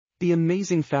The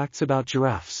amazing facts about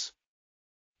giraffes.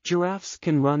 Giraffes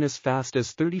can run as fast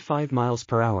as 35 miles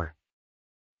per hour.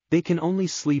 They can only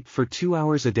sleep for 2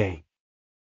 hours a day.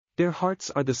 Their hearts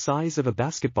are the size of a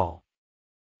basketball.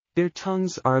 Their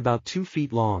tongues are about 2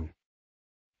 feet long.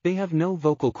 They have no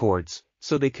vocal cords,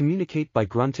 so they communicate by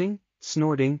grunting,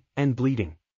 snorting, and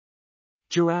bleating.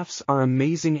 Giraffes are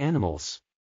amazing animals.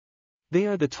 They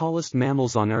are the tallest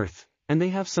mammals on Earth, and they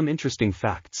have some interesting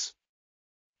facts.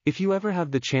 If you ever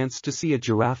have the chance to see a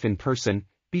giraffe in person,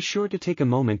 be sure to take a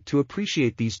moment to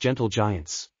appreciate these gentle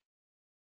giants.